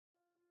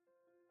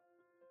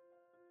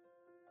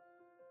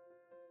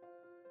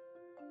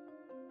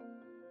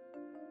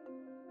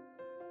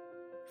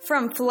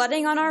From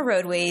flooding on our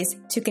roadways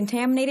to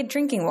contaminated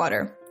drinking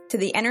water to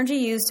the energy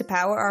used to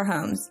power our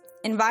homes,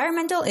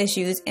 environmental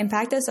issues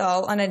impact us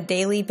all on a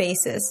daily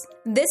basis.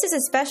 This is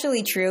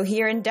especially true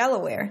here in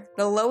Delaware,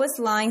 the lowest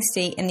lying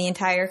state in the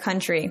entire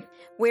country.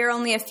 We are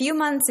only a few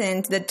months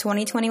into the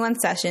 2021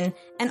 session,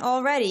 and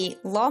already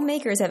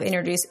lawmakers have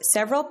introduced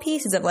several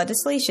pieces of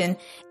legislation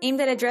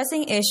aimed at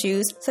addressing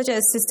issues such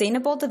as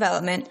sustainable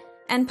development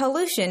and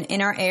pollution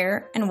in our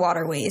air and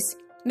waterways,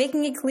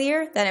 making it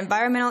clear that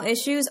environmental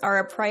issues are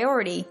a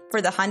priority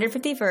for the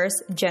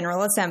 151st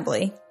General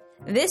Assembly.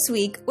 This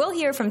week, we'll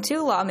hear from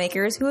two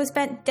lawmakers who have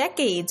spent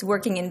decades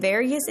working in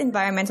various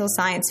environmental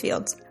science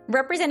fields.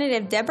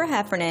 Representative Deborah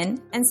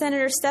Heffernan and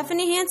Senator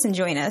Stephanie Hansen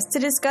join us to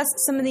discuss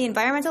some of the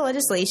environmental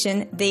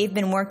legislation they've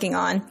been working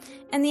on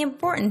and the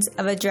importance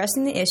of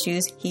addressing the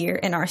issues here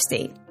in our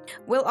state.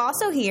 We'll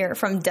also hear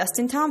from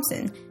Dustin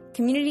Thompson,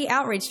 Community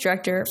Outreach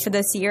Director for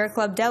the Sierra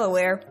Club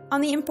Delaware,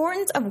 on the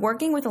importance of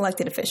working with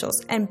elected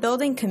officials and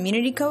building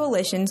community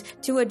coalitions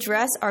to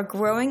address our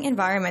growing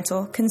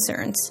environmental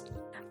concerns.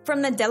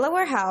 From the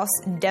Delaware House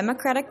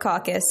Democratic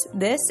Caucus,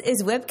 this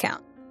is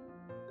WebCount.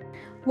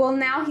 We'll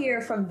now hear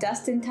from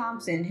Dustin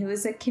Thompson, who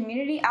is a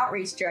Community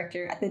Outreach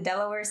Director at the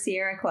Delaware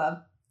Sierra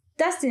Club.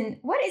 Dustin,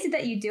 what is it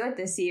that you do at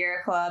the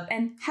Sierra Club,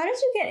 and how did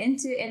you get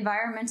into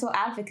environmental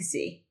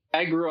advocacy?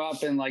 I grew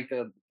up in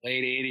the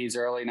late 80s,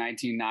 early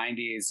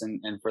 1990s.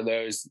 And for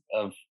those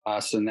of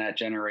us in that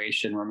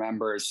generation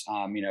remembers,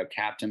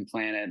 Captain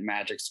Planet,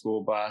 Magic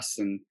School Bus,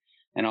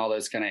 and all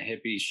those kind of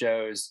hippie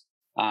shows.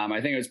 I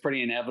think it was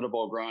pretty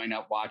inevitable growing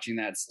up watching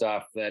that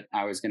stuff that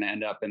I was going to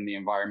end up in the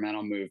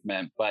environmental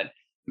movement. But,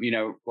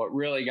 what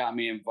really got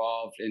me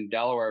involved in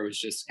Delaware was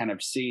just kind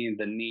of seeing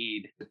the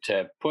need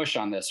to push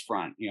on this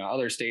front.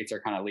 Other states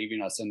are kind of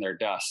leaving us in their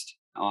dust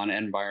on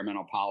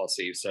environmental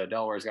policy. So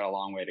Delaware's got a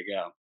long way to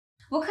go.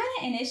 What kind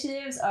of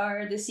initiatives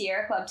are the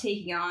Sierra Club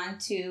taking on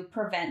to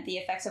prevent the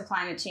effects of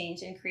climate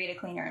change and create a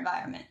cleaner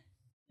environment?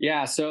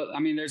 Yeah, so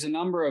there's a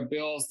number of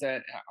bills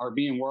that are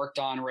being worked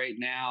on right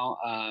now,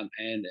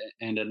 and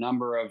a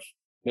number of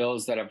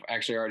bills that have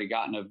actually already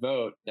gotten a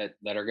vote that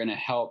are going to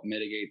help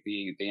mitigate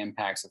the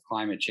impacts of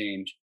climate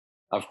change.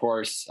 Of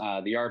course,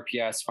 the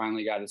RPS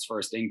finally got its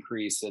first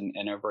increase in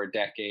over a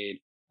decade,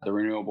 the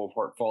Renewable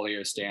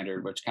Portfolio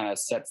Standard, which kind of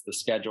sets the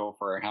schedule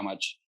for how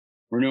much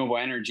renewable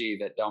energy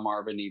that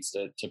Delmarva needs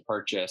to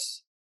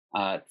purchase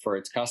for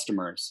its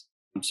customers.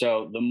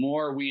 So the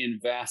more we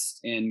invest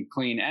in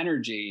clean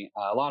energy,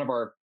 a lot of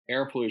our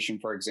air pollution,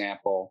 for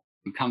example,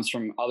 comes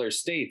from other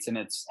states, and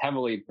it's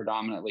heavily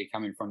predominantly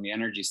coming from the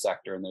energy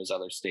sector in those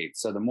other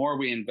states. So the more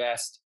we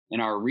invest in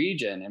our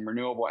region in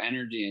renewable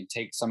energy and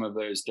take some of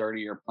those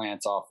dirtier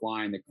plants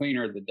offline, the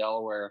cleaner the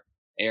Delaware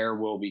air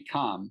will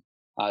become.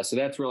 So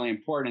that's really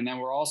important. And then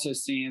we're also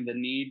seeing the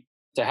need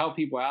to help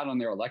people out on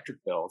their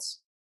electric bills.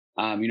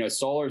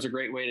 Solar is a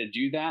great way to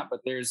do that, but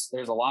there's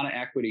a lot of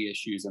equity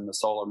issues in the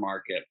solar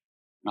market.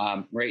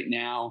 Right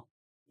now,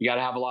 you got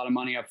to have a lot of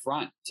money up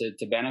front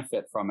to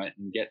benefit from it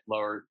and get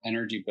lower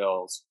energy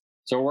bills.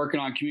 So we're working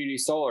on community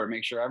solar to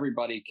make sure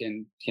everybody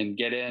can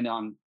get in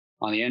on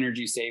the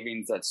energy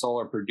savings that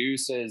solar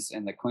produces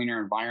and the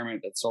cleaner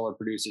environment that solar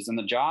produces and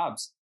the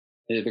jobs,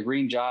 the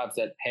green jobs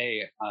that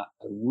pay a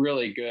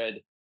really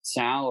good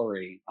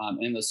salary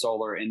in the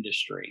solar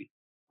industry.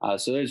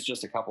 So there's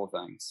just a couple of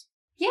things.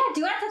 Yeah,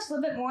 do you want to touch a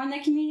little bit more on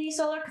that community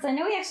solar? Because I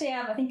know we actually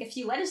have, a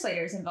few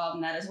legislators involved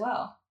in that as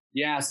well.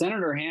 Yeah,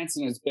 Senator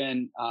Hansen has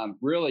been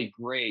really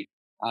great.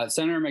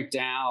 Senator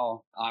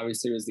McDowell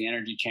obviously was the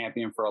energy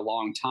champion for a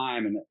long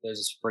time, and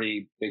there's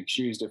pretty big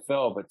shoes to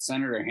fill, but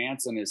Senator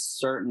Hansen is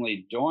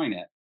certainly doing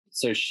it.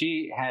 So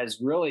she has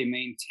really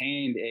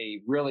maintained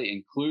a really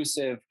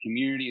inclusive,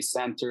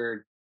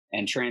 community-centered,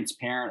 and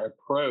transparent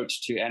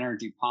approach to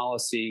energy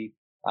policy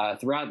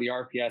throughout the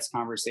RPS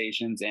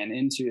conversations and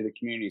into the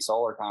community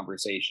solar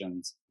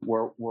conversations.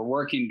 We're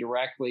working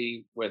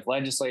directly with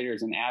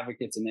legislators and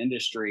advocates in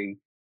industry,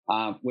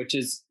 which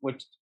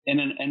in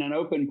an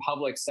open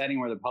public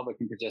setting where the public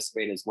can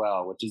participate as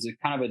well, which is a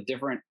kind of a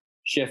different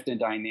shift in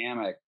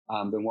dynamic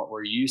than what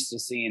we're used to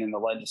seeing in the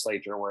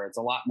legislature, where it's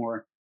a lot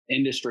more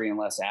industry and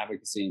less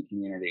advocacy and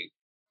community.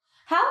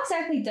 How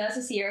exactly does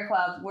the Sierra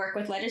Club work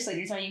with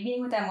legislators? Are you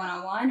meeting with them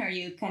one-on-one? Are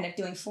you kind of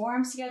doing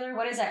forums together?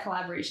 What does that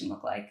collaboration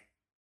look like?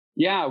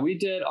 Yeah, we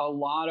did a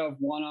lot of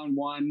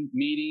one-on-one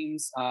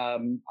meetings. I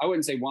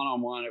wouldn't say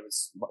one-on-one. It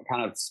was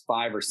kind of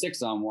 5 or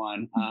 6 on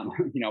one,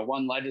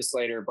 one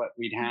legislator, but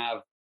we'd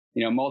have,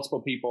 multiple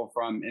people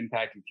from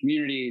impacted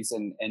communities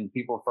and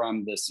people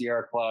from the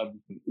Sierra Club.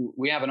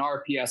 We have an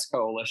RPS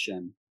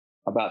coalition.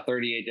 About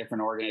 38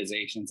 different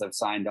organizations have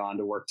signed on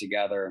to work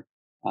together,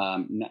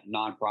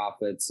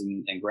 nonprofits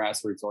and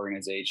grassroots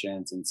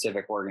organizations and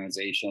civic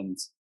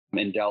organizations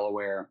in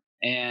Delaware.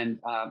 And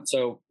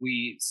so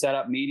we set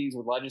up meetings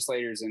with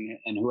legislators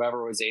and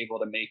whoever was able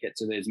to make it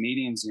to those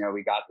meetings,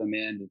 we got them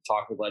in to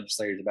talk with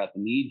legislators about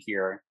the need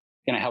here,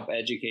 kind of help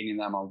educating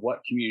them on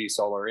what community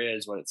solar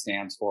is, what it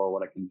stands for,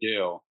 what it can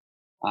do.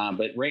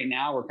 But right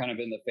now we're kind of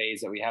in the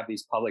phase that we have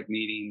these public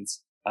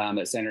meetings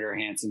that Senator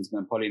Hansen's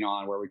been putting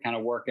on where we kind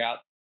of work out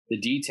the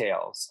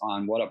details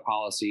on what a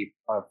policy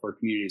for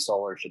community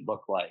solar should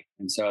look like.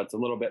 And so it's a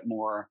little bit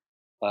more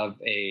of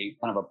a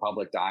kind of a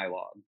public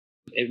dialogue.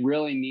 It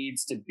really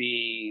needs to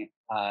be,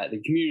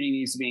 the community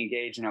needs to be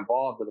engaged and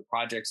involved, but the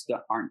projects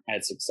aren't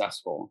as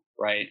successful,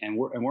 right? And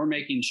we're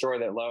making sure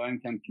that low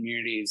income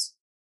communities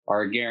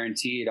are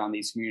guaranteed on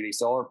these community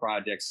solar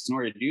projects. In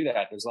order to do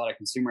that, there's a lot of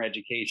consumer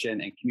education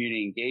and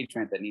community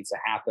engagement that needs to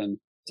happen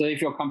so they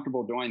feel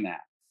comfortable doing that.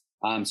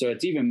 So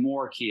it's even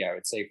more key, I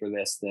would say, for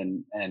this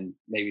than and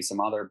maybe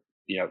some other,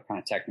 kind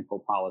of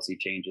technical policy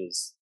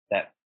changes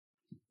that,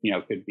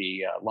 could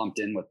be lumped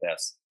in with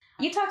this.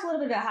 You talked a little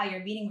bit about how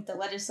you're meeting with the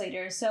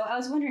legislators. So I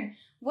was wondering,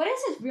 what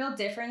is the real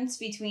difference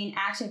between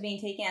action being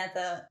taken at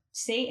the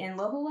state and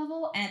local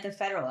level and at the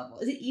federal level?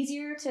 Is it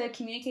easier to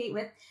communicate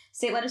with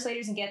state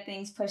legislators and get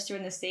things pushed through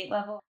in the state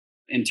level?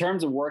 In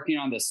terms of working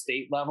on the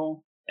state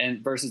level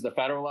and versus the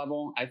federal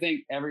level, I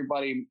think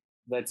everybody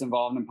that's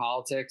involved in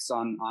politics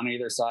on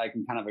either side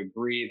can kind of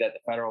agree that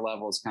the federal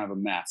level is kind of a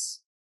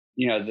mess.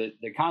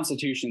 The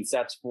Constitution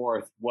sets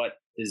forth what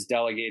is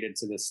delegated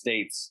to the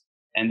states.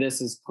 And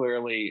this is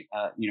clearly,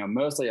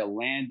 mostly a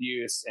land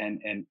use and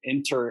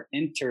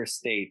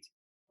interstate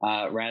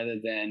rather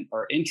than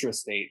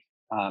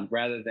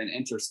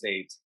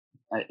interstate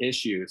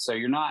issue. So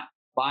you're not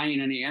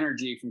buying any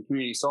energy from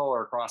community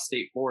solar across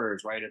state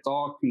borders, right? It's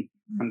all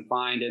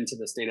confined into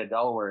the state of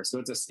Delaware. So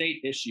it's a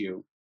state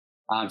issue.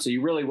 So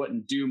you really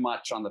wouldn't do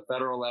much on the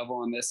federal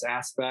level in this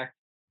aspect.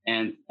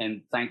 And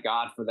thank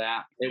God for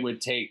that. It would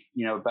take,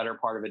 a better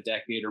part of a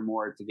decade or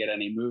more to get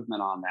any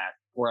movement on that.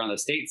 Where on the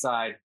state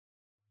side,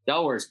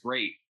 Delaware is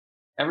great.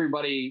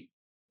 Everybody,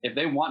 if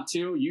they want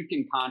to, you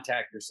can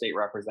contact your state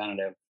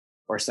representative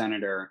or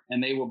senator,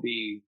 and they will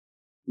be,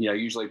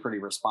 usually pretty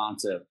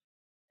responsive.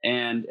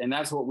 And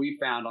that's what we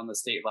found on the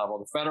state level.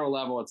 The federal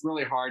level, it's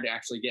really hard to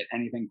actually get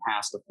anything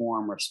past a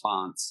form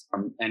response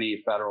from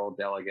any federal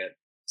delegate.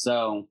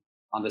 So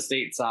on the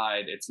state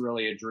side, it's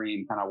really a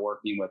dream kind of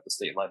working with the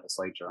state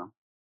legislature.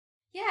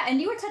 Yeah,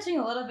 and you were touching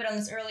a little bit on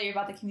this earlier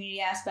about the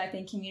community aspect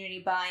and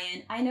community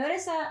buy-in. I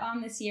noticed that on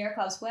the Sierra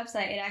Club's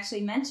website, it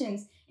actually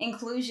mentions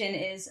inclusion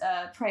is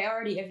a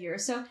priority of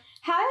yours. So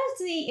how does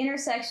the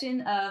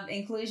intersection of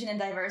inclusion and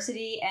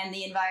diversity and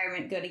the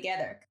environment go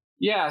together?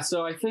 Yeah,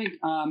 so I think,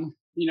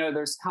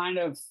 there's kind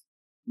of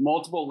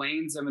multiple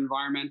lanes of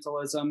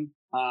environmentalism.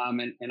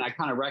 And I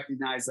kind of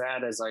recognize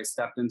that as I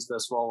stepped into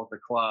this role with the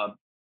club.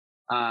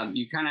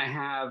 You kind of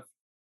have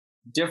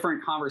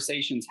different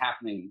conversations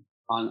happening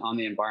on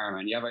the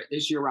environment. You have an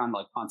issue around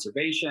like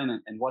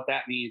conservation and what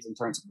that means in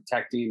terms of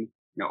protecting,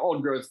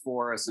 old growth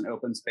forests and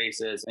open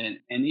spaces, and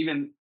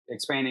even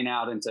expanding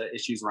out into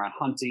issues around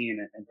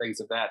hunting and things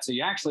of that. So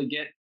you actually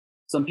get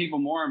some people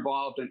more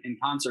involved in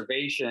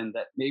conservation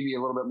that may be a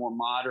little bit more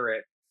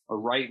moderate or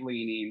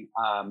right-leaning,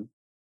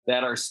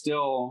 that are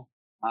still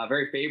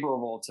very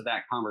favorable to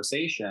that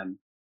conversation.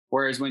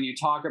 Whereas when you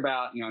talk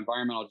about,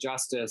 environmental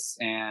justice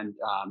and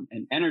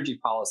energy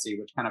policy,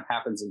 which kind of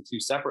happens in two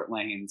separate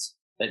lanes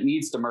that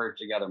needs to merge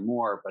together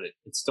more, but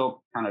it's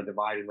still kind of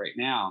divided right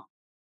now,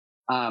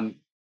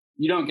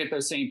 you don't get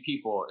those same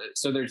people.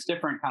 So there's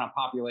different kind of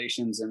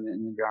populations in the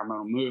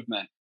environmental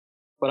movement.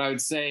 But I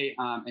would say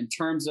in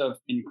terms of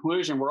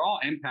inclusion, we're all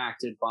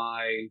impacted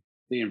by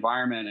the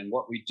environment and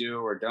what we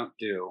do or don't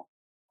do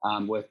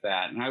with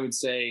that. And I would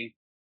say,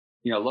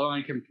 low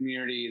income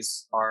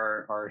communities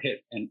are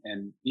hit,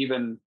 and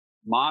even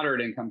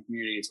moderate income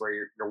communities where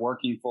you're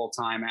working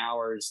full-time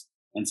hours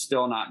and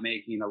still not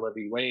making a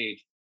living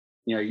wage,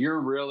 you're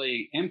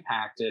really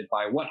impacted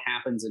by what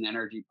happens in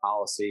energy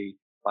policy,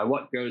 by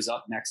what goes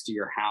up next to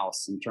your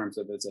house in terms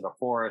of, is it a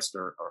forest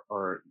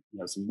or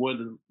some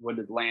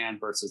wooded land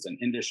versus an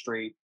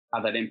industry,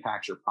 how that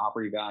impacts your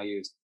property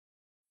values.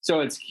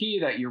 So it's key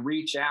that you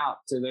reach out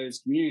to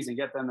those communities and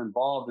get them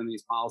involved in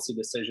these policy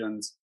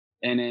decisions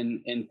and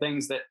in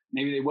things that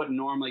maybe they wouldn't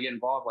normally get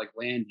involved, like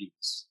land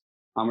use.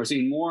 We're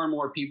seeing more and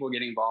more people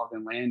getting involved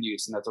in land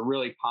use, and that's a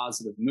really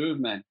positive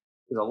movement,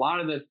 because a lot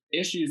of the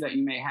issues that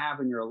you may have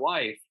in your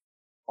life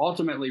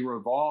ultimately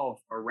revolve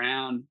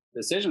around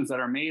decisions that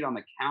are made on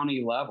the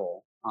county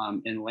level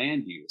in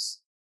land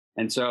use.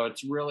 And so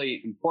it's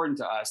really important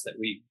to us that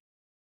we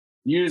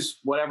use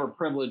whatever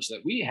privilege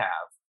that we have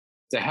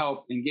to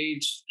help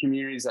engage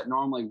communities that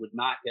normally would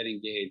not get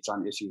engaged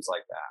on issues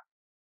like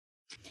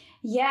that.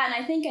 Yeah, and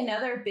I think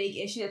another big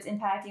issue that's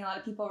impacting a lot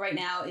of people right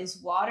now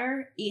is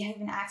water,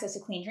 even access to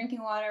clean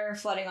drinking water,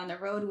 flooding on the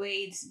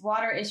roadways.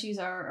 Water issues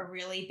are a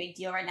really big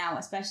deal right now,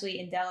 especially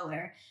in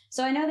Delaware.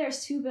 So I know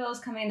there's two bills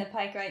coming in the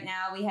pike right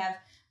now. We have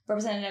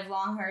Representative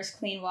Longhurst's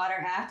Clean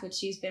Water Act, which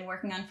she's been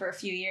working on for a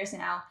few years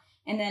now.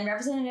 And then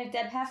Representative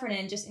Deb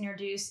Heffernan just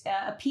introduced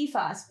a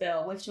PFAS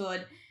bill, which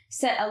would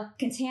set a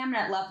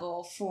contaminant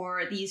level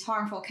for these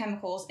harmful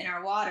chemicals in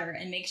our water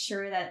and make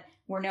sure that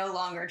we're no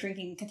longer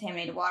drinking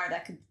contaminated water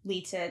that could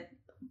lead to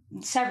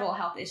several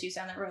health issues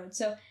down the road.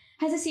 So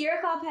has the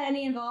Sierra Club had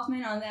any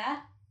involvement on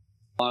that?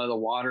 A lot of the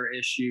water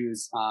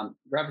issues,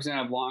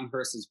 Representative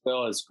Longhurst's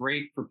bill is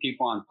great for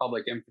people on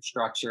public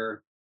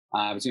infrastructure.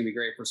 It's going to be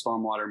great for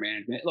stormwater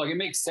management. Look, it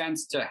makes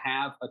sense to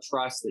have a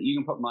trust that you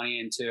can put money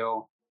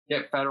into,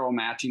 get federal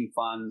matching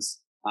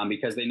funds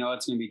because they know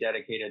it's going to be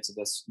dedicated to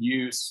this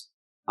use.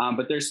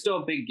 But there's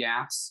still big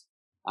gaps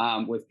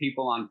with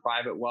people on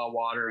private well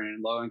water and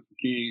in low-income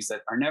communities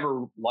that are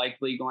never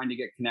likely going to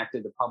get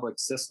connected to public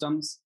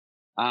systems.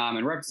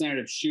 And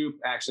Representative Shoup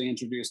actually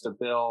introduced a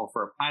bill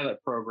for a pilot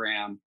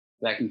program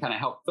that can kind of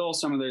help fill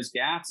some of those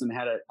gaps, and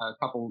had a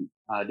couple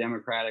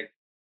Democratic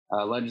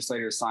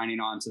legislators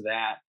signing on to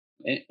that.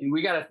 And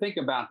we got to think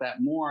about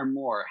that more and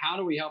more. How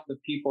do we help the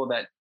people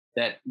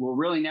that will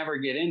really never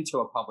get into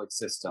a public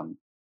system,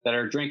 that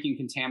are drinking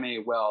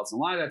contaminated wells? And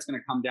a lot of that's going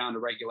to come down to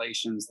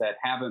regulations that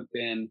haven't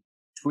been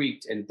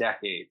tweaked in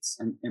decades.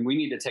 And we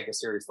need to take a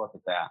serious look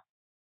at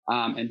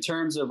that. In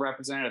terms of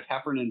Representative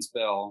Heffernan's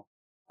bill,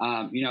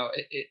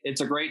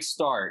 it's a great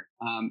start.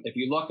 If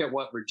you look at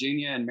what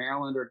Virginia and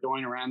Maryland are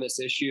doing around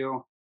this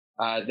issue,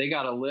 they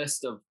got a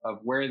list of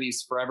where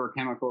these forever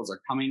chemicals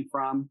are coming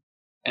from,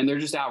 and they're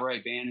just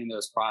outright banning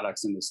those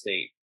products in the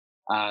state.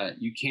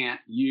 You can't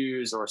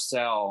use or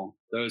sell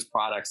those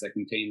products that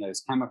contain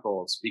those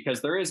chemicals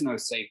because there is no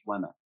safe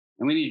limit.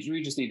 And we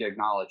just need to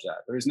acknowledge that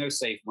there is no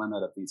safe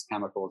limit of these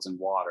chemicals in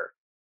water.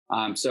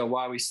 So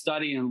while we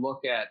study and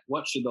look at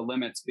what should the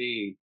limits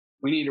be,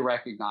 we need to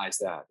recognize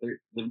that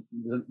the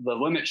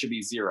limit should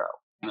be zero.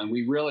 And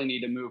we really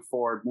need to move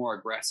forward more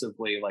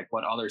aggressively, like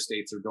what other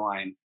states are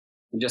doing,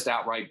 and just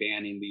outright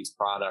banning these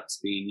products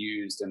being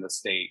used in the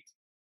state.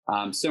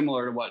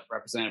 Similar to what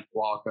Representative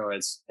Walco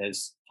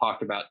has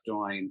talked about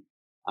doing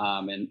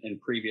in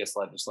previous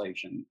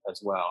legislation as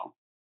well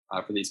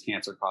for these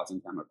cancer-causing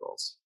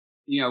chemicals.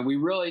 We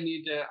really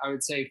need to, I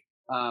would say,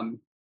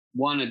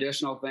 one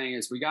additional thing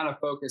is we got to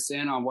focus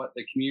in on what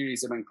the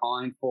communities have been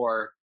calling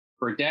for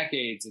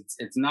decades.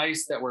 It's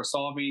nice that we're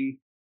solving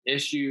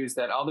issues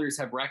that others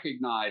have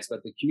recognized,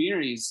 but the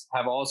communities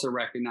have also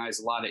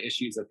recognized a lot of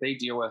issues that they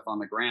deal with on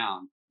the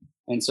ground.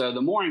 And so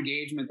the more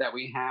engagement that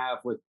we have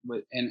with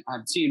and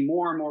I've seen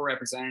more and more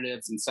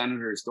representatives and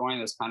senators doing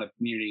this kind of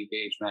community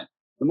engagement,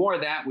 the more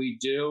that we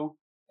do,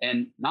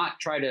 and not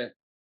try to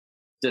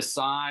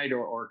decide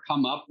or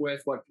come up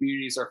with what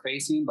communities are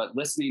facing, but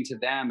listening to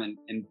them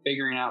and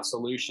figuring out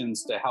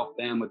solutions to help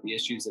them with the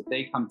issues that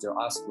they come to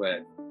us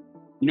with,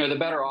 the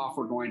better off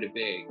we're going to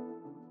be.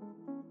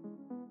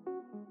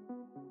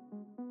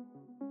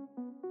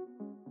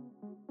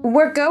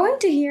 We're going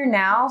to hear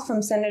now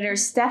from Senator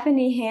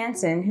Stephanie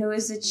Hansen, who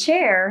is the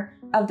chair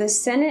of the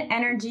Senate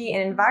Energy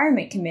and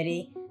Environment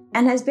Committee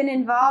and has been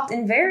involved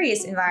in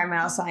various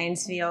environmental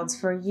science fields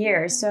for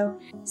years. So,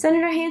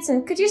 Senator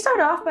Hansen, could you start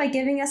off by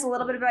giving us a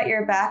little bit about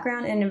your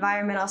background in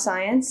environmental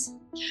science?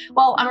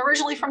 Well, I'm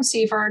originally from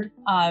Seaford,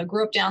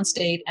 grew up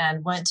downstate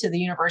and went to the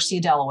University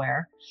of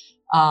Delaware.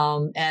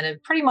 And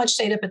have pretty much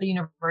stayed up at the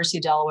University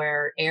of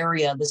Delaware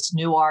area, this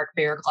Newark,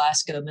 Bear,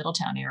 Glasgow,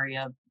 Middletown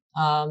area,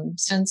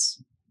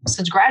 since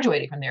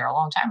graduating from there a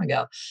long time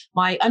ago.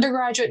 My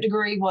undergraduate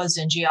degree was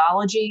in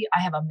geology.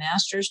 I have a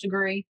master's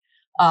degree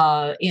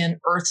in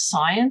earth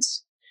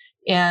science.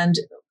 And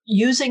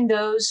using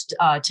those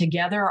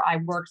together, I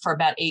worked for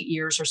about 8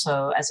 years or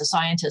so as a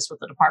scientist with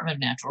the Department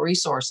of Natural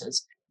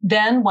Resources.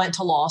 Then went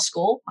to law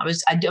school. I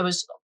was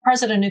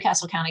president of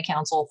Newcastle County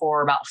Council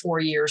for about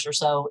 4 years or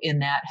so in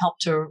that,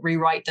 helped to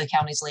rewrite the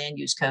county's land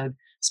use code,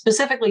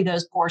 specifically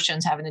those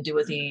portions having to do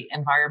with the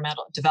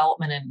environmental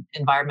development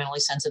and environmentally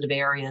sensitive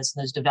areas,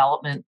 those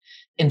development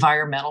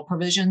environmental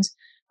provisions.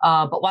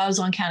 But while I was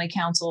on county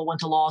council, went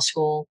to law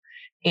school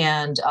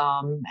and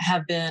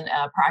have been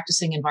a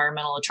practicing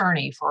environmental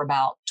attorney for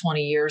about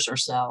 20 years or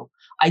so.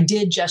 I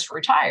did just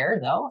retire,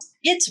 though.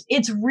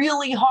 It's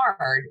really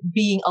hard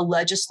being a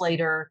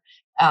legislator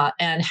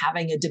and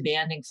having a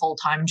demanding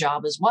full-time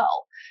job as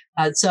well.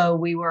 So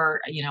we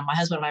were, my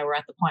husband and I were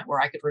at the point where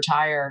I could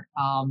retire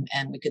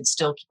and we could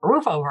still keep a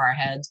roof over our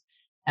heads.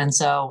 And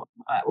so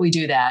we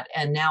do that.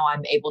 And now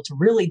I'm able to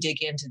really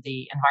dig into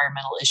the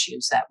environmental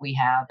issues that we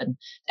have. And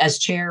as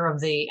chair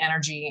of the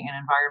Energy and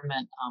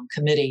Environment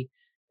Committee,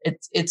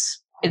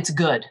 it's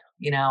good.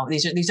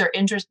 These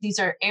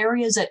are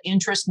areas that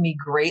interest me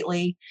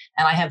greatly.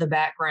 And I have the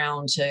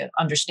background to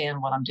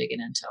understand what I'm digging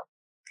into.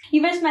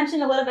 You just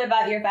mentioned a little bit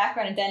about your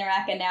background at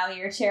DENRAC, and now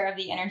you're chair of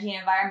the Energy and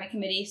Environment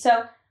Committee.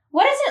 So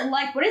what is it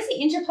like? What is the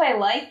interplay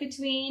like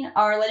between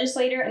our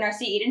legislator and our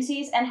state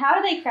agencies, and how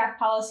do they craft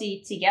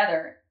policy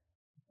together?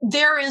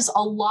 There is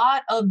a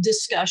lot of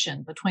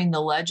discussion between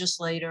the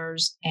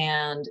legislators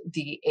and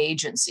the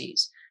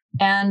agencies.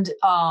 And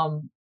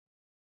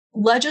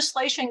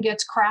legislation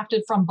gets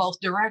crafted from both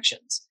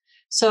directions.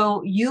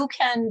 So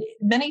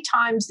many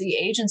times the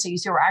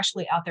agencies who are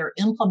actually out there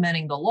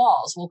implementing the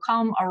laws will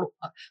come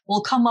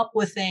up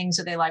with things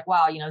that they like,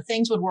 wow,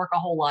 things would work a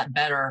whole lot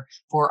better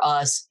for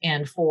us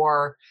and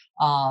for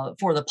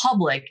the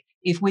public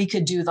if we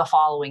could do the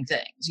following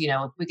things.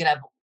 If we could have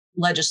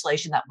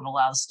legislation that would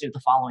allow us to do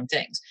the following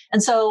things.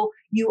 And so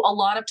a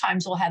lot of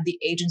times will have the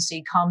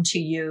agency come to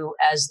you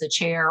as the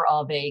chair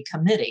of a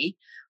committee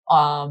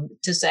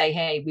to say,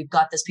 hey, we've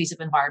got this piece of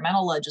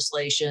environmental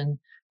legislation.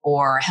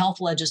 or health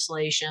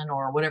legislation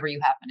or whatever you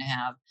happen to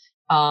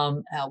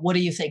have. What do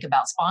you think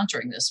about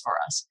sponsoring this for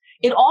us?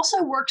 It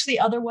also works the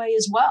other way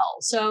as well.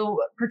 So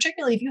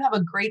particularly if you have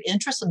a great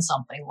interest in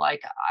something,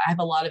 like I have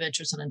a lot of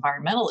interest in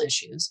environmental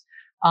issues,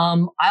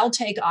 I'll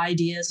take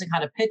ideas and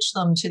kind of pitch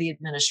them to the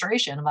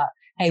administration about,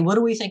 hey, what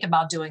do we think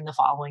about doing the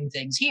following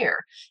things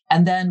here?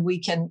 And then we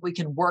can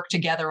work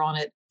together on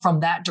it from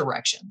that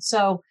direction.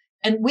 So,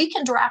 and we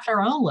can draft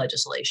our own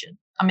legislation.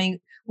 I mean,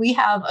 we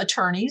have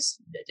attorneys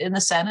in the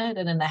Senate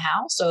and in the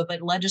House. So if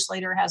a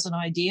legislator has an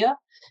idea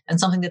and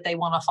something that they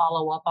want to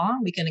follow up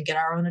on, we can get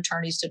our own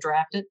attorneys to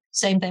draft it.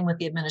 Same thing with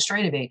the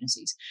administrative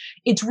agencies.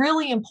 It's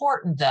really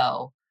important,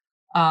 though,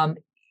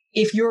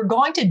 if you're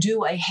going to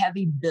do a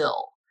heavy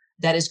bill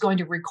that is going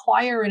to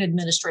require an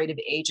administrative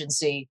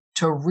agency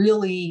to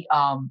really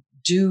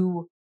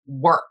do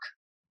work,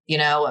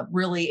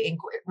 really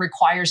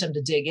requires them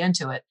to dig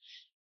into it.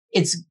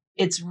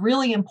 It's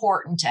really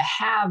important to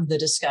have the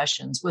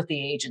discussions with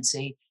the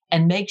agency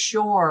and make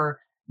sure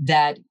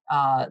that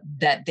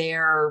that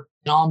they're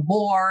on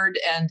board.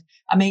 And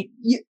I mean,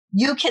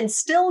 you can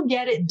still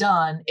get it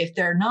done if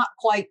they're not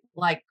quite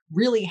like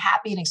really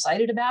happy and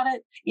excited about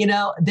it.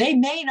 They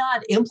may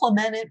not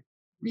implement it,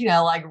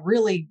 like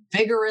really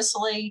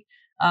vigorously.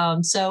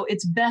 So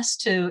it's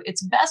best to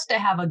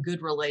have a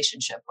good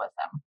relationship with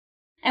them.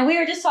 And we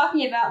were just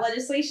talking about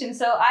legislation,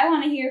 so I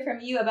want to hear from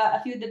you about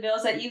a few of the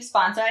bills that you've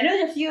sponsored. I know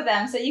there's a few of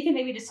them, so you can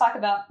maybe just talk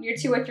about your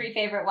 2 or 3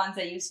 favorite ones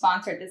that you've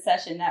sponsored this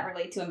session that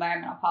relate to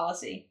environmental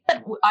policy.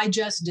 I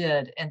just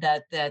did, and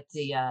that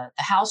the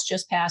House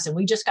just passed, and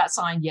we just got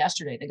signed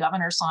yesterday. The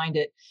governor signed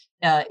it.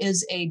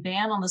 Is a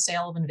ban on the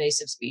sale of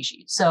invasive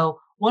species. So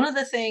one of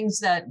the things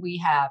that we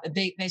have,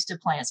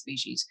 invasive plant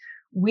species,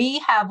 we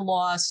have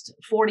lost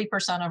 40%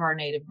 of our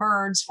native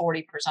birds,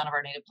 40% of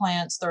our native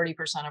plants, 30%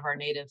 of our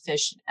native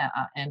fish,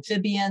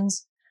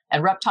 amphibians,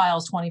 and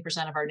reptiles, 20%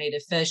 of our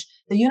native fish.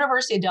 The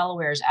University of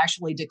Delaware has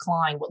actually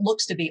declined what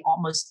looks to be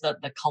almost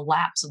the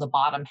collapse of the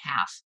bottom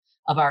half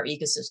of our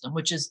ecosystem,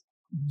 which is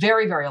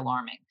very, very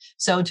alarming.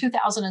 So in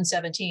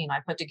 2017, I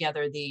put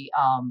together the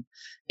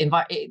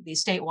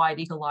statewide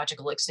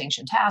ecological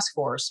extinction task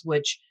force,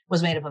 which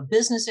was made up of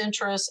business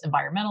interests,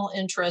 environmental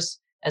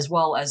interests, as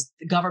well as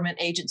the government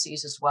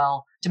agencies as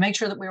well, to make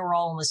sure that we were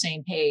all on the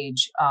same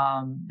page,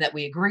 that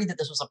we agreed that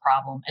this was a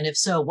problem, and if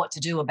so, what to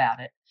do about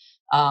it.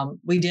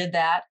 We did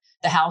that.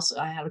 The House,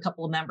 I had a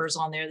couple of members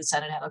on there. The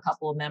Senate had a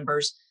couple of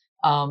members.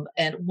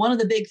 And one of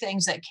the big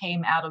things that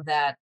came out of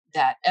that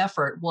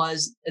effort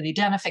was the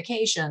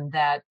identification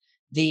that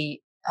the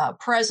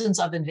presence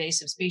of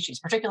invasive species,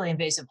 particularly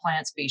invasive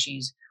plant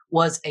species,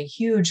 was a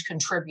huge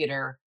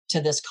contributor to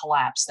this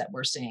collapse that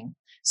we're seeing.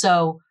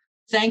 So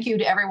thank you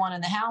to everyone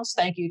in the House.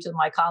 Thank you to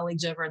my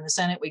colleagues over in the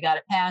Senate. We got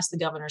it passed. The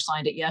governor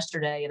signed it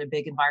yesterday at a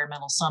big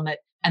environmental summit,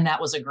 and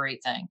that was a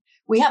great thing.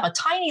 We have a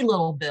tiny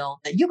little bill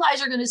that you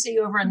guys are going to see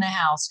over in the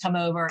House come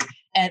over,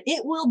 and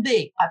it will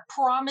be, I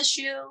promise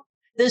you,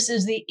 this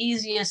is the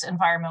easiest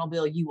environmental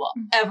bill you will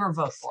ever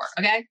vote for,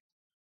 okay?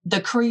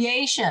 The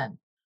creation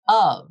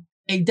of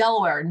a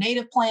Delaware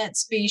native plant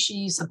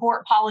species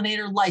support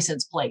pollinator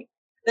license plate.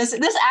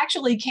 This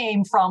actually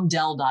came from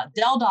DelDOT.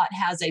 DelDOT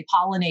has a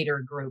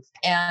pollinator group,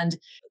 and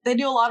they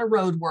do a lot of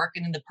road work.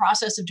 And in the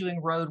process of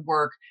doing road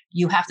work,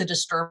 you have to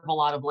disturb a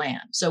lot of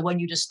land. So when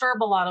you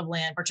disturb a lot of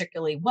land,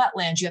 particularly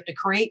wetlands, you have to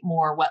create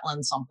more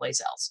wetlands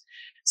someplace else.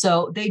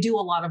 So they do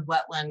a lot of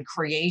wetland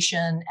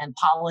creation and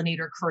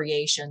pollinator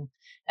creation.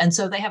 And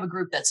so they have a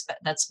group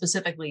that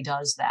specifically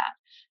does that.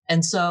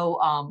 And so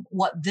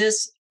what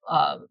this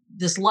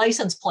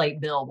license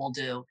plate bill will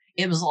do,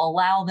 it will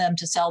allow them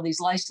to sell these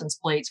license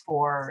plates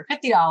for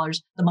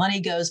 $50. The money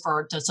goes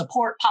to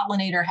support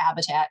pollinator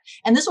habitat.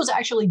 And this was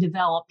actually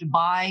developed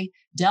by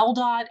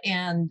DelDOT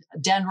and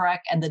DNREC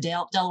and the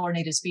Delaware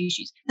Native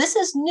Species. This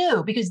is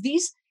new because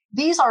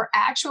these are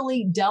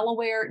actually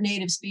Delaware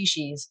native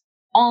species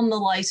on the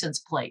license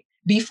plate.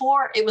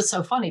 Before, it was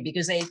so funny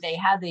because they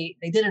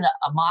did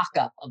a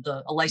mock-up of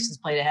a license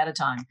plate ahead of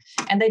time,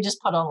 and they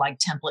just put on like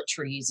template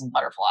trees and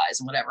butterflies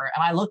and whatever.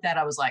 And I looked at it,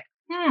 I was like,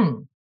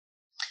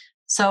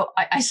 So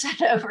I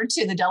sent over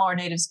to the Delaware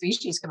Native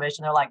Species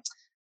Commission. They're like,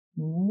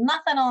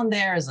 nothing on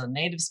there is a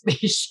native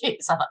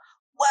species. I thought,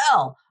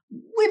 well,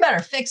 we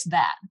better fix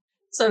that.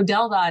 So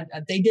DelDOT,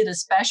 they did a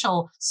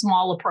special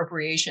small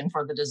appropriation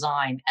for the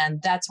design, and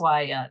that's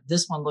why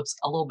this one looks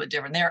a little bit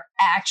different. They're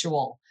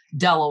actual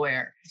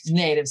Delaware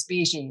native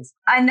species.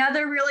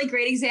 Another really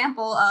great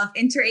example of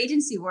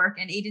interagency work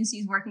and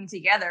agencies working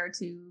together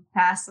to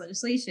pass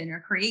legislation or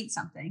create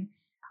something.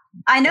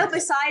 I know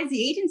besides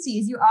the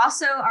agencies, you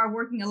also are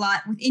working a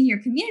lot within your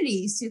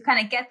communities to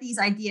kind of get these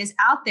ideas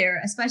out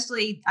there,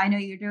 especially I know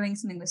you're doing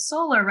something with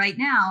solar right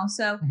now.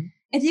 So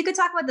if you could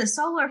talk about the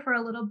solar for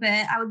a little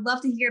bit, I would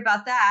love to hear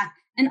about that.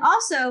 And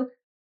also,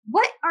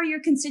 what are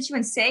your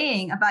constituents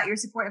saying about your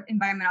support of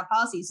environmental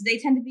policies? Do they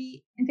tend to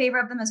be in favor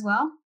of them as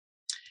well?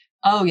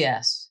 Oh,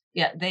 yes.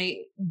 Yeah,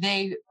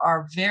 they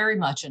are very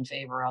much in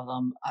favor of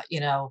them.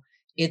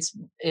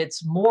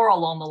 It's more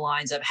along the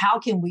lines of how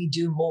can we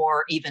do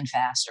more even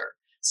faster?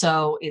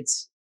 So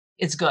it's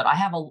it's good. I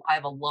have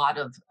a lot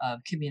of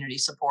community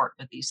support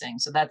with these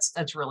things, so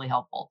that's really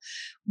helpful.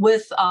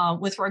 With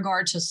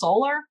regard to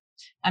solar,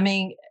 I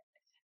mean,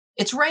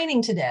 it's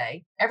raining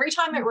today. Every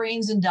time it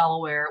rains in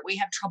Delaware, we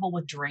have trouble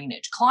with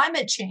drainage.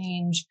 Climate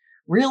change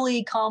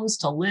really comes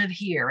to live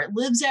here. It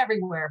lives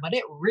everywhere, but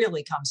it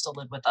really comes to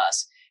live with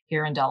us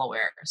here in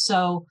Delaware.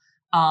 So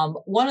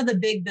one of the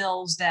big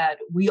bills that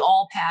we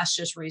all passed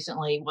just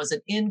recently was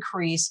an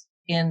increase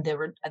in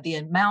the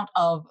amount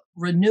of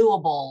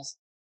renewables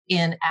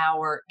in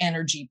our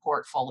energy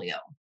portfolio.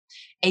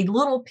 A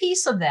little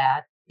piece of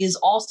that is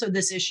also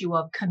this issue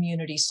of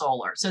community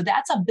solar. So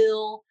that's a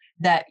bill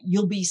that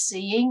you'll be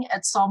seeing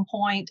at some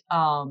point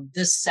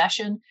this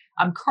session.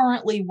 I'm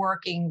currently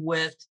working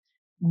with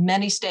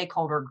many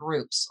stakeholder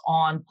groups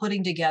on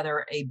putting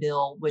together a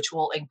bill which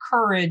will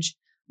encourage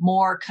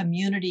more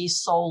community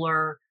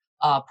solar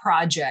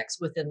projects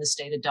within the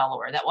state of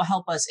Delaware. That will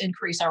help us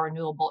increase our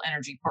renewable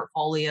energy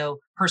portfolio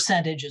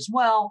percentage as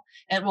well.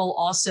 It will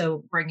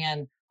also bring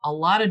in a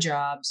lot of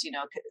jobs. You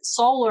know,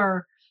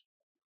 solar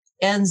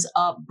ends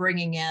up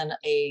bringing in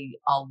a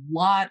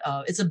lot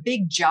of, it's a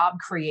big job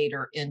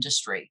creator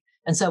industry.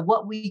 And so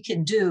what we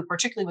can do,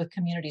 particularly with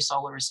community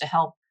solar, is to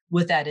help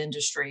with that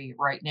industry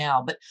right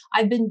now. But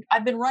I've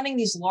been running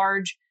these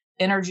large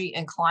energy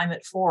and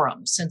climate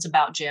forums since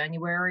about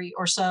January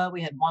or so.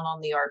 We had one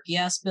on the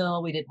RPS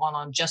bill. We did one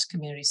on just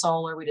community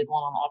solar. We did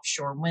one on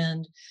offshore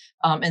wind.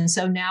 And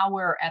so now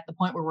we're at the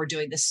point where we're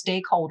doing the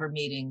stakeholder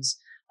meetings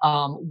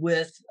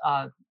with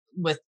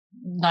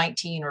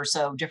 19 or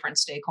so different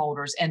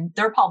stakeholders, and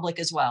they're public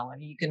as well. I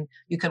mean,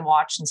 you can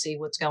watch and see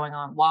what's going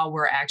on while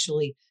we're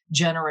actually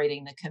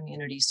generating the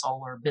community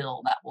solar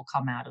bill that will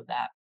come out of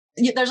that.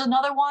 There's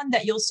another one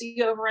that you'll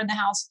see over in the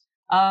House.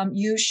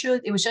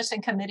 It was just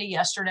in committee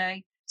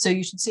yesterday, so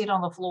you should see it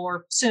on the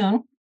floor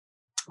soon.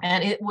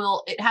 And it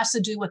has to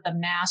do with the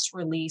mass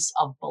release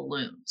of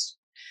balloons.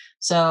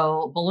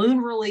 So balloon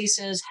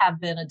releases have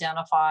been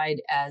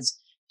identified as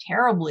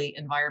terribly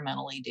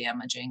environmentally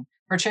damaging,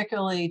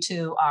 particularly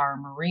to our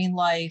marine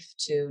life,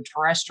 to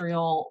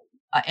terrestrial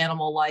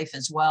animal life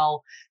as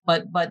well.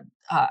 But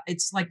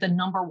it's like the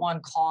number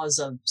one cause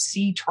of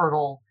sea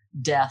turtle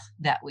death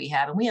that we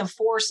have. And we have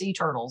 4 sea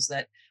turtles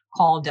that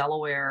call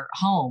Delaware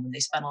home, and they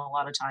spend a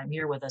lot of time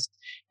here with us.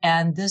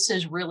 And this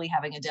is really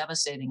having a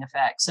devastating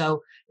effect.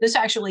 So this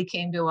actually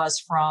came to us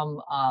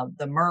from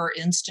the MUR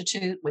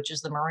Institute, which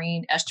is the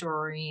Marine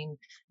Estuarine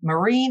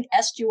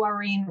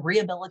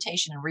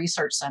Rehabilitation and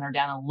Research Center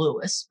down in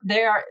Lewis.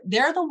 They're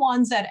the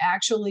ones that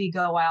actually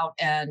go out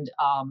and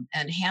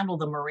handle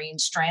the marine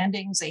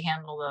strandings. They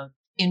handle the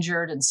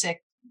injured and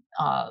sick,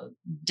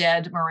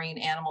 dead marine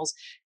animals.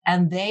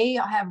 And they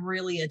have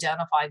really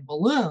identified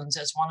balloons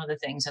as one of the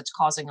things that's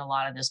causing a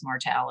lot of this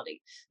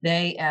mortality.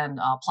 They and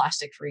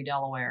Plastic Free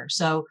Delaware.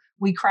 So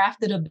we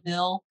crafted a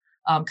bill,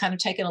 kind of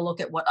taking a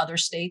look at what other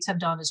states have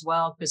done as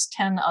well, because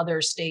 10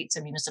 other states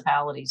and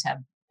municipalities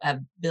have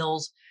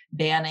bills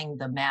banning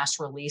the mass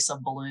release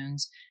of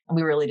balloons, and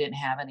we really didn't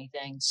have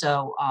anything.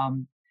 So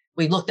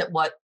we looked at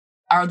what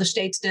our other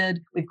states did.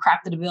 We've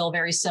crafted a bill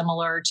very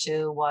similar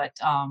to what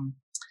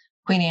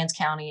Queen Anne's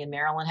County in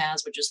Maryland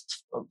has, which is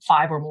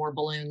 5 or more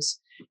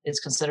balloons is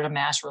considered a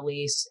mass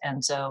release.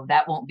 And so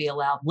that won't be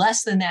allowed.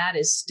 Less than that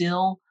is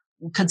still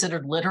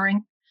considered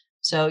littering.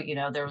 So, you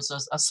know, there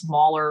was a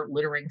smaller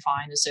littering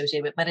fine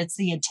associated with it, but it's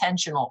the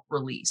intentional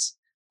release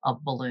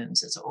of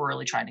balloons is what we're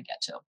really trying to get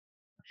to.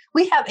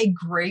 We have a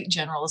great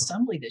General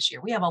Assembly this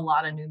year. We have a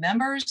lot of new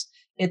members.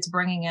 It's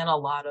bringing in a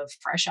lot of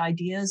fresh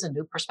ideas and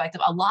new perspective,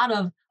 a lot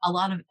of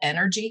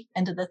energy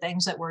into the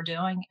things that we're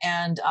doing.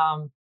 And,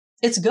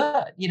 it's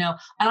good, you know,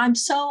 and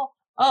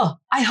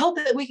I hope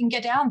that we can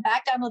get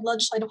back down to the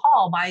Legislative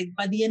Hall by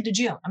the end of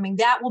June. I mean,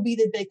 that will be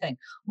the big thing.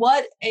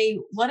 What a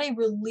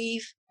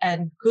relief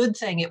and good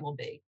thing it will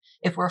be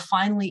if we're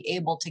finally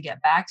able to get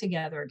back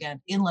together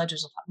again in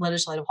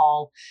Legislative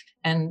Hall.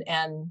 And,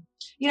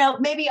 you know,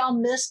 maybe I'll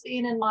miss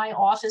being in my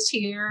office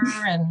here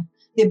and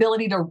the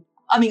ability to,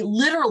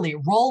 literally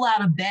roll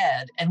out of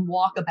bed and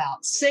walk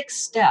about 6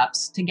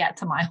 steps to get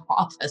to my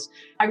office.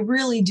 I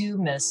really do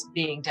miss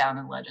being down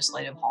in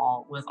Legislative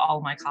Hall with all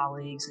of my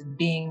colleagues and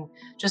being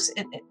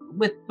just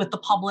with the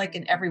public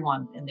and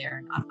everyone in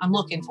there. I'm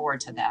looking forward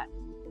to that.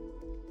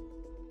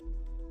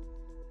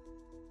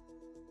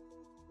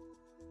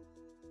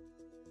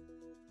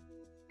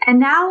 And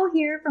now we'll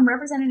hear from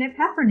Representative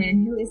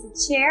Heffernan, who is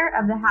the chair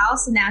of the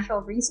House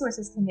Natural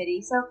Resources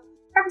Committee. So,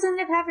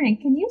 Representative Heffernan,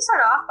 can you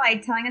start off by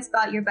telling us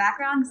about your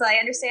background? Because I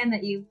understand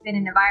that you've been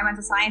an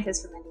environmental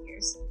scientist for many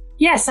years.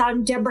 Yes,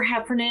 I'm Deborah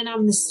Heffernan.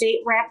 I'm the state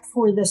rep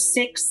for the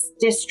 6th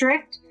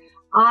District.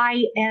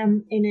 I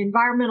am an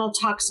environmental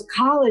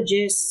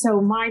toxicologist,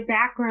 so my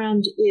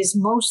background is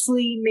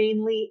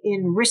mainly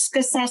in risk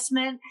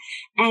assessment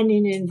and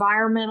in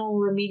environmental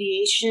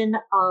remediation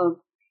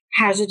of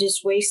hazardous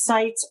waste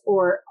sites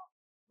or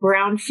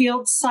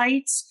brownfield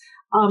sites.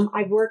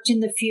 I've worked in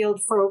the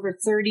field for over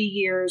 30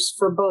 years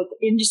for both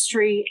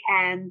industry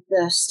and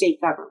the state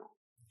government.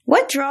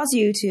 What draws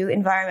you to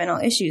environmental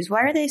issues?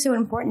 Why are they so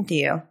important to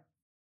you?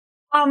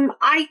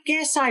 I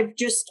guess I've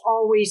just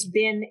always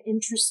been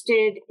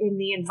interested in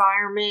the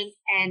environment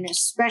and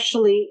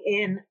especially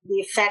in the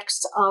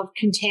effects of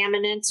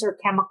contaminants or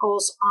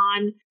chemicals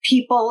on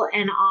people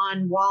and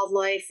on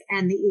wildlife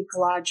and the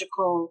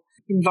ecological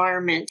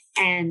environment.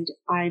 And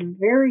I'm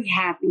very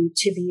happy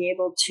to be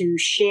able to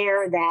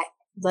share that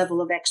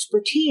level of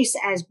expertise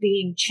as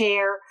being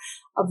chair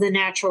of the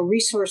Natural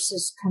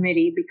Resources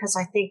Committee, because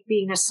I think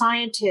being a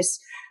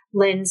scientist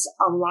lends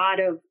a lot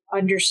of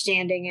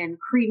understanding and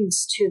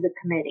credence to the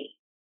committee.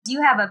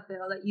 You have a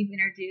bill that you've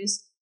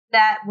introduced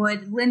that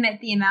would limit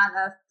the amount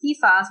of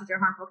PFAS, which are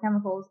harmful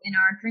chemicals, in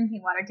our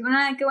drinking water. Do you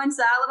want to go into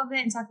that a little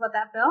bit and talk about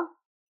that bill?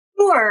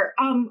 Sure.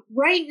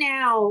 Right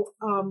now,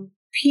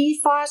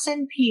 PFAS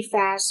and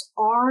PFAS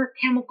are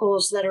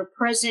chemicals that are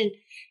present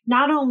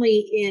not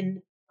only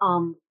in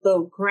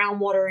the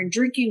groundwater and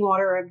drinking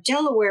water of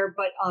Delaware,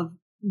 but of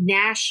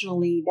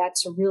nationally.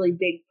 That's a really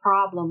big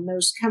problem.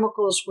 Those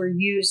chemicals were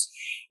used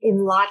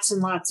in lots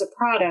and lots of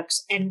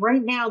products. And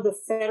right now, the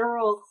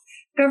federal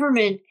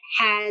government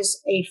has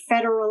a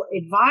federal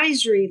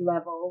advisory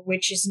level,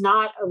 which is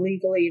not a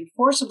legally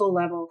enforceable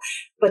level,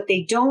 but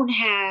they don't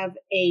have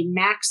a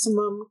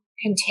maximum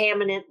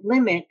contaminant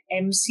limit,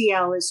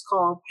 MCL is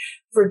called,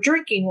 for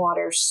drinking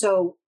water.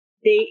 So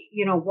they,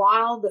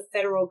 while the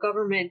federal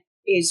government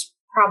is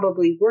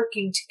probably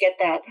working to get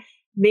that,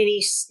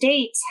 many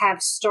states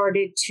have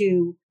started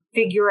to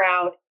figure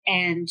out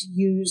and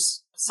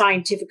use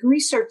scientific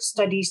research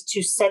studies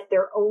to set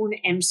their own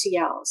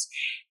MCLs.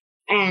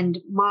 And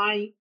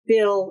my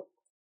bill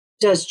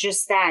does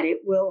just that. It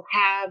will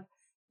have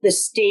the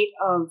state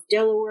of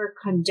Delaware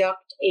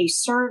conduct a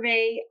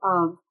survey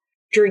of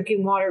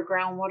drinking water,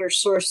 groundwater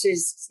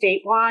sources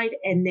statewide,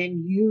 and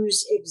then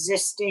use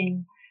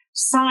existing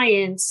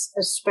science,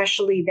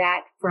 especially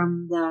that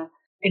from the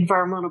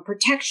Environmental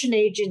Protection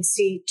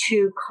Agency,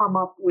 to come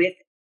up with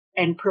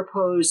and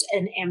propose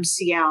an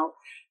MCL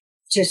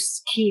to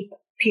keep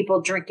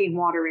people drinking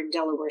water in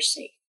Delaware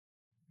safe.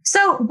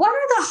 So what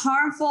are the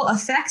harmful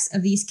effects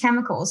of these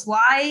chemicals?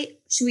 Why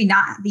should we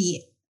not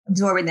be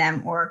absorbing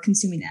them or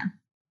consuming them?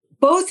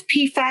 Both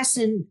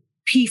PFAS and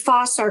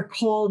PFOS are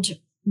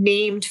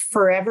named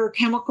forever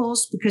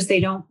chemicals because they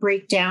don't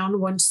break down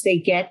once they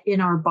get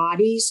in our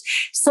bodies.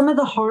 Some of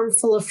the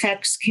harmful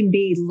effects can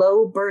be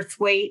low birth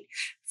weight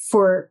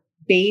for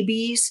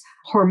babies,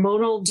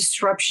 hormonal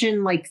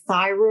disruption like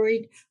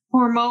thyroid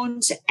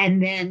hormones,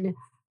 and then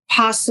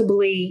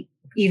possibly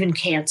even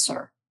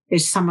cancer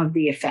is some of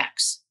the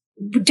effects.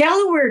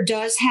 Delaware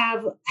does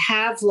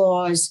have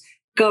laws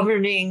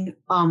governing,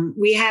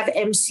 we have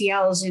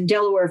MCLs in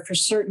Delaware for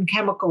certain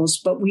chemicals,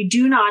 but we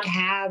do not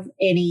have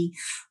any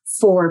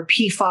for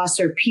PFOS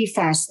or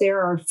PFAS. There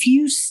are a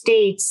few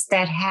states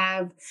that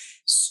have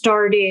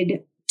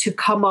started to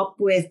come up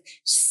with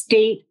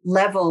state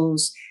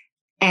levels,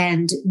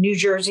 and New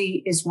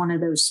Jersey is one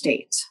of those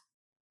states.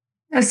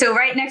 So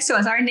right next to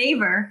us, our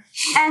neighbor.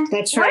 And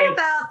that's what right.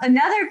 about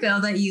another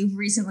bill that you've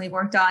recently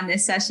worked on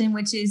this session,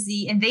 which is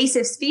the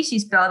invasive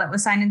species bill that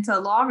was signed into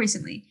law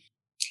recently?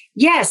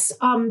 Yes,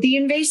 the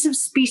invasive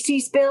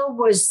species bill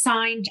was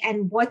signed,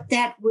 and what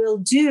that will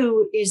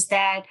do is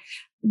that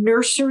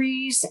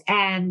nurseries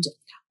and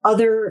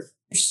other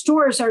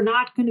stores are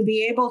not going to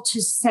be able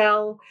to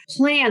sell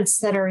plants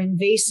that are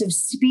invasive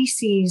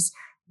species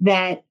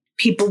that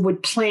people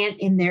would plant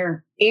in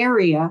their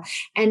area.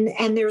 And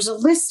there's a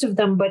list of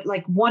them, but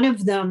like one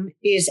of them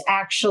is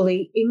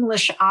actually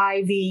English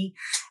ivy.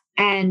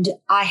 And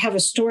I have a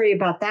story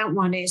about that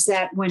one, is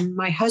that when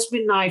my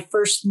husband and I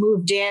first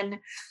moved in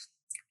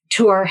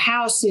to our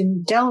house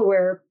in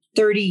Delaware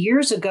 30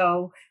 years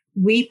ago,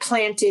 we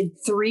planted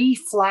 3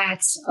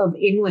 flats of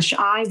English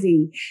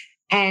ivy.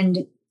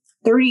 And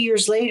 30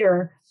 years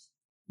later,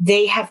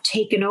 they have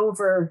taken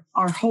over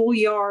our whole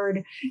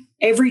yard,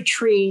 every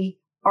tree,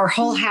 our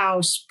whole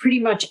house. Pretty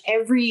much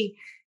every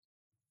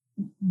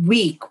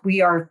week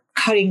we are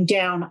cutting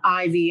down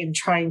ivy and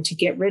trying to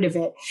get rid of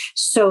it.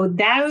 So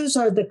those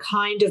are the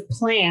kind of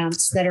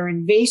plants that are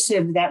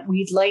invasive that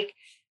we'd like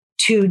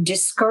to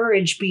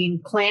discourage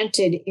being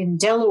planted in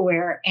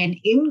Delaware and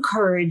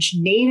encourage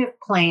native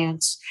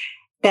plants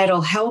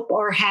that'll help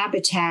our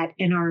habitat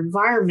and our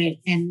environment.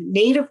 And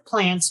native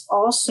plants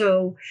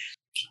also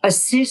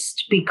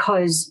assist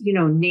because,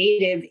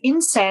 native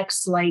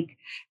insects like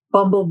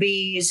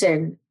bumblebees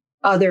and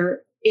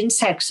other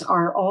insects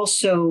are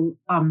also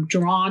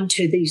drawn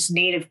to these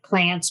native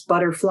plants,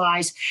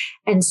 butterflies.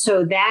 And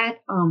so that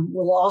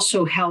will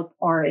also help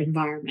our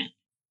environment.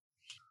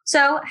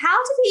 So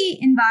how do the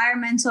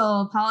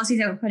environmental policies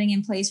that we're putting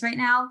in place right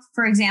now,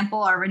 for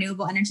example, our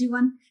renewable energy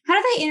one, how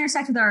do they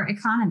intersect with our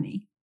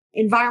economy?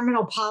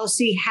 Environmental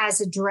policy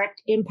has a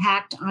direct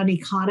impact on the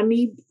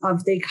economy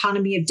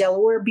of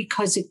Delaware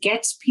because it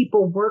gets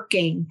people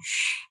working.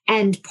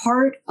 And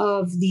part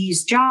of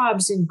these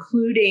jobs,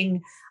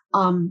 including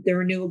the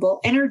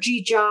renewable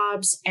energy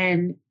jobs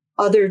and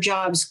other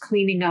jobs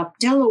cleaning up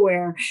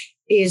Delaware,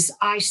 is,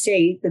 I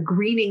say, the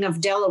greening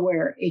of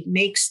Delaware. It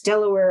makes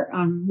Delaware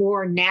a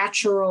more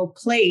natural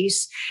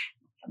place,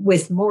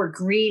 with more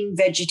green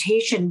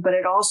vegetation, but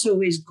it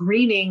also is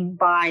greening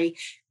by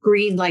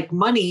green like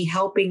money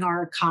helping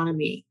our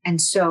economy.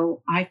 And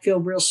so I feel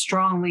real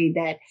strongly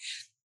that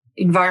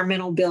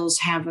environmental bills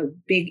have a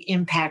big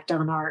impact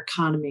on our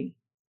economy.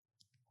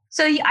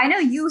 So I know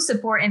you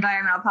support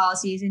environmental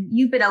policies and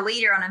you've been a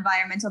leader on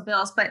environmental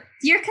bills, but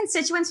do your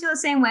constituents feel the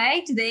same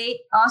way? Do they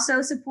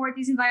also support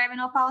these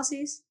environmental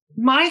policies?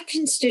 My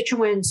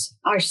constituents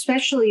are,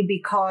 especially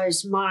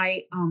because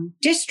my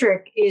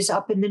district is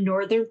up in the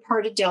northern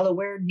part of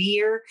Delaware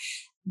near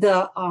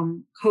the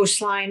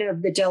coastline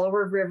of the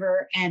Delaware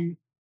River. And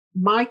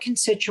my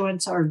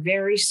constituents are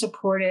very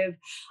supportive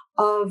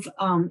of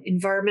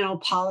environmental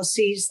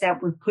policies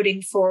that we're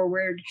putting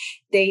forward.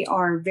 They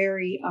are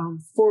very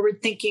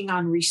forward thinking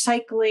on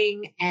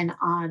recycling and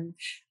on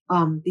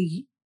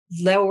the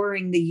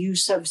lowering the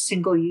use of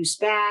single-use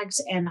bags.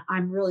 And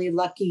I'm really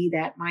lucky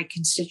that my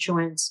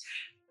constituents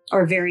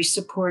are very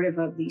supportive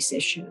of these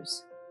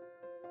issues.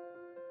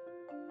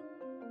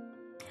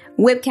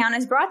 Whip Count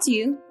is brought to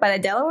you by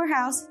the Delaware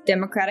House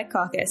Democratic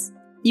Caucus.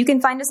 You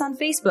can find us on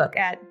Facebook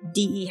at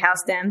DE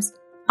House Dems,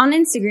 on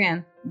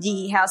Instagram,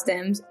 DE House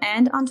Dems,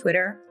 and on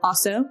Twitter,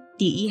 also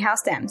DE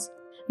House Dems.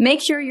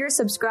 Make sure you're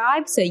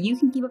subscribed so you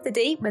can keep up to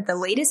date with the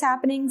latest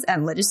happenings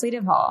at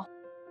Legislative Hall.